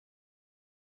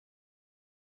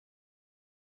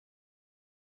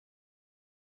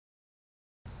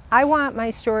I want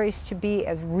my stories to be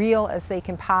as real as they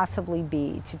can possibly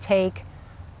be,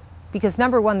 because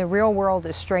number one, the real world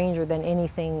is stranger than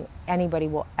anything anybody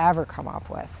will ever come up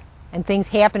with. And things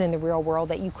happen in the real world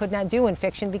that you could not do in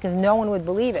fiction because no one would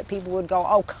believe it. People would go,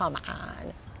 oh, come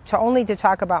on. Only to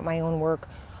talk about my own work,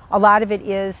 a lot of it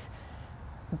is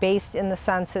based in the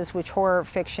senses which horror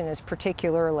fiction is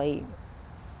particularly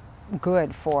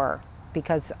good for,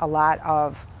 because a lot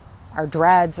of our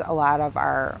dreads, a lot of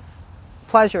our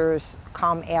pleasures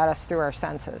come at us through our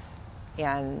senses,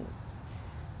 and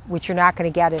which you're not going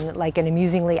to get in like an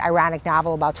amusingly ironic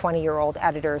novel about 20-year-old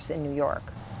editors in New York.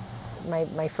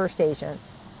 My first agent,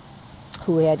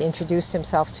 who had introduced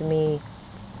himself to me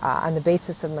on the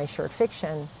basis of my short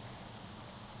fiction,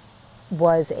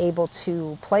 was able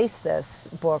to place this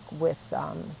book with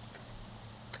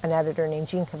an editor named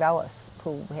Jean Cavellis,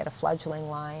 who had a fledgling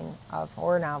line of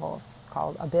horror novels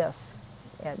called Abyss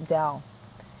at Dell.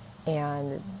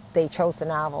 And they chose the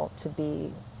novel to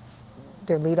be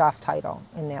their lead-off title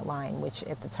in that line, which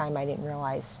at the time I didn't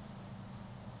realize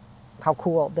how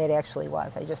cool that actually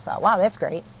was. I just thought, wow, that's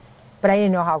great. But I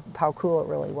didn't know how cool it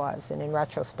really was. And in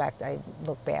retrospect, I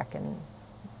look back and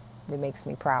it makes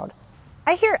me proud.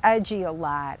 I hear edgy a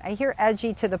lot. I hear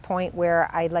edgy to the point where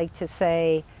I like to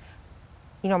say,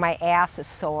 you know, my ass is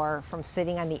sore from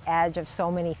sitting on the edge of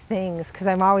so many things, because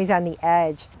I'm always on the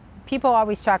edge. People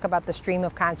always talk about the stream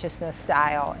of consciousness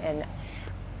style, and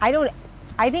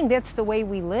I think that's the way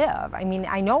we live. I mean,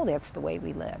 I know that's the way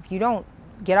we live. You don't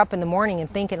get up in the morning and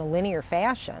think in a linear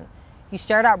fashion. You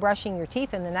start out brushing your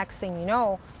teeth, and the next thing you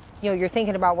know, you're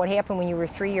thinking about what happened when you were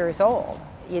 3 years old.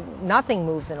 Nothing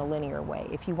moves in a linear way.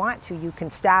 If you want to, you can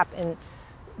stop and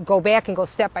go back and go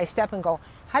step by step and go,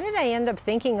 how did I end up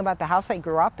thinking about the house I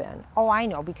grew up in? Oh, I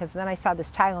know, because then I saw this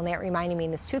tile and that reminded me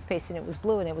of this toothpaste, and it was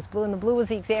blue, and it was blue, and the blue was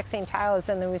the exact same tile as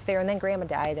then there was there, and then Grandma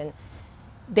died. And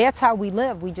that's how we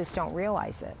live. We just don't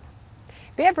realize it.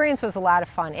 Bad Brains was a lot of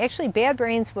fun. Actually, Bad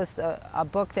Brains was a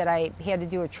book that I had to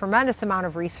do a tremendous amount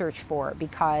of research for,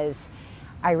 because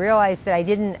I realized that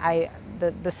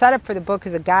the setup for the book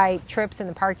is a guy trips in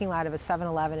the parking lot of a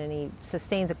 7-Eleven and he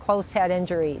sustains a closed head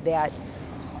injury that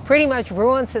pretty much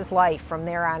ruins his life from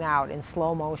there on out in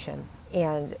slow motion.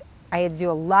 And I had to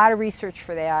do a lot of research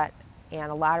for that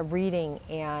and a lot of reading,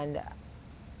 and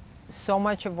so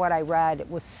much of what I read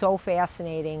was so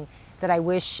fascinating that I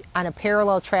wish on a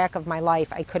parallel track of my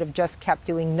life I could have just kept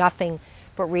doing nothing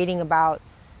but reading about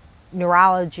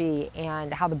neurology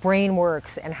and how the brain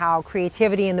works and how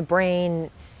creativity in the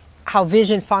brain, how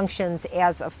vision functions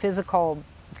as a physical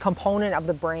component of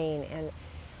the brain. And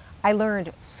I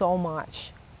learned so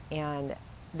much, and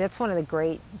that's one of the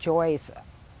great joys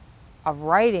of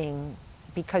writing,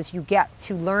 because you get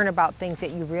to learn about things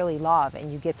that you really love,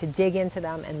 and you get to dig into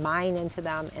them and mine into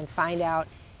them and find out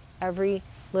every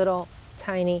little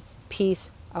tiny piece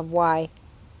of why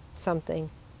something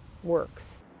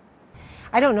works.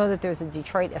 I don't know that there's a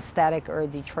Detroit aesthetic or a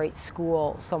Detroit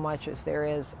school so much as there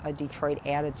is a Detroit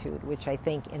attitude, which I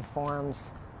think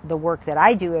informs the work that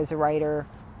I do as a writer,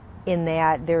 in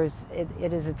that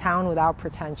it is a town without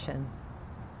pretension.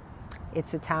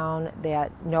 It's a town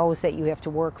that knows that you have to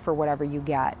work for whatever you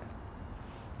get.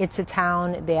 It's a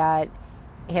town that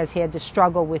has had to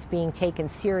struggle with being taken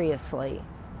seriously,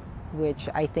 which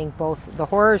I think both the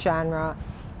horror genre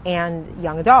and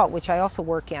young adult, which I also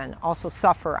work in, also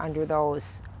suffer under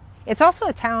those. It's also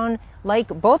a town, like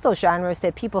both those genres,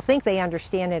 that people think they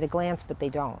understand at a glance, but they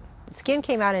don't. Skin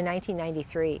came out in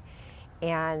 1993,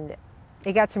 and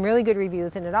it got some really good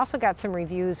reviews, and it also got some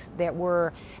reviews that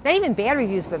were not even bad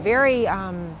reviews, but very,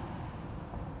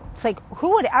 it's like,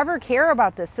 who would ever care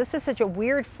about this? This is such a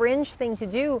weird fringe thing to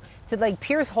do, to like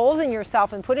pierce holes in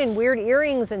yourself and put in weird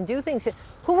earrings and do things.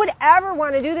 Who would ever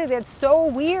want to do that? That's so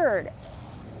weird.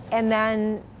 And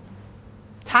then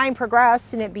time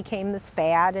progressed and it became this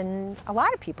fad, and a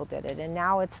lot of people did it. And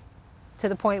now it's to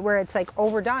the point where it's like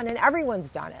overdone and everyone's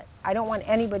done it. I don't want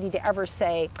anybody to ever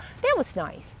say, that was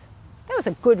nice. That was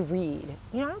a good read.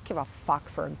 You know, I don't give a fuck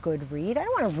for a good read. I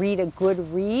don't want to read a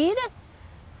good read. I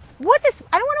don't want to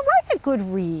write a good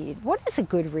read. What is a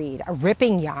good read? A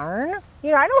ripping yarn?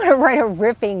 You know, I don't want to write a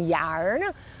ripping yarn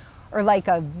or like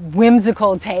a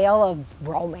whimsical tale of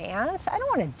romance. I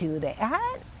don't want to do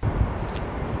that.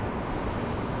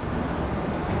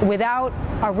 Without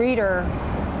a reader,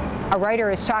 a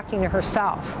writer is talking to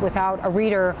herself. Without a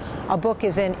reader, a book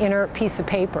is an inert piece of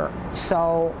paper.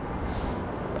 So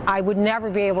I would never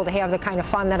be able to have the kind of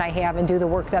fun that I have and do the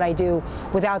work that I do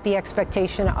without the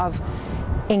expectation of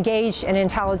engaged and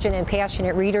intelligent and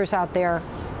passionate readers out there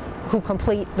who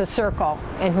complete the circle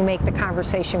and who make the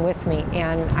conversation with me,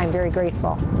 and I'm very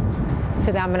grateful.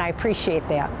 to them, and I appreciate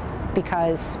that,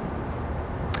 because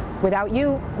without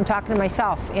you, I'm talking to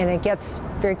myself, and it gets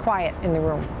very quiet in the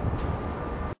room.